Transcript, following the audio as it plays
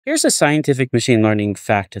Here's a scientific machine learning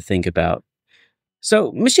fact to think about.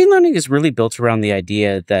 So, machine learning is really built around the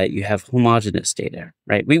idea that you have homogeneous data,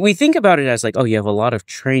 right? We think about it as like, oh, you have a lot of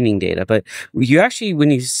training data, but you actually,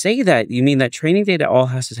 when you say that, you mean that training data all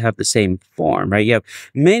has to have the same form, right? You have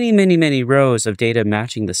many, many, many rows of data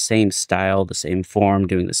matching the same style, the same form,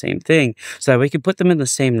 doing the same thing, so that we can put them in the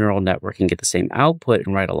same neural network and get the same output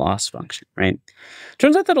and write a loss function, right?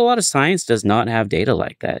 Turns out that a lot of science does not have data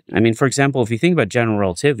like that. I mean, for example, if you think about general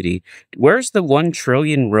relativity, where's the 1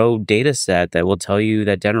 trillion row data set that will tell you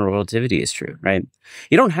that general relativity is true, right?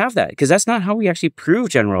 You don't have that because that's not how we actually prove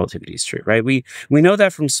general relativity is true, right? We know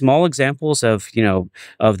that from small examples of,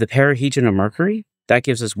 of the perihelion of Mercury. That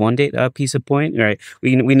gives us one data piece of point, right?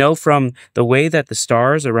 We know from the way that the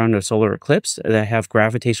stars around a solar eclipse that have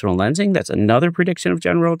gravitational lensing. That's another prediction of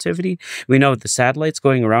general relativity. We know the satellites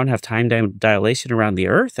going around have time dilation around the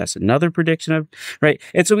Earth. That's another prediction of, right?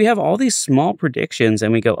 And so we have all these small predictions,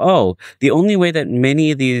 and we go, oh, the only way that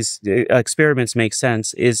many of these experiments make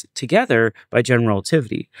sense is together by general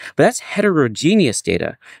relativity. But that's heterogeneous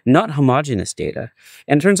data, not homogeneous data.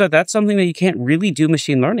 And it turns out that's something that you can't really do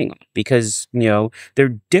machine learning on because,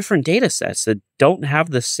 they're different data sets that don't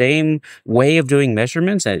have the same way of doing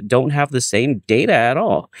measurements, that don't have the same data at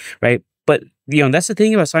all, right? But that's the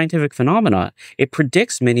thing about scientific phenomena. It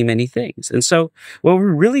predicts many, many things. And so what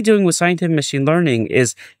we're really doing with scientific machine learning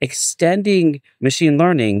is extending machine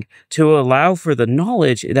learning to allow for the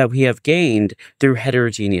knowledge that we have gained through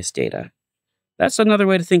heterogeneous data. That's another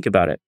way to think about it.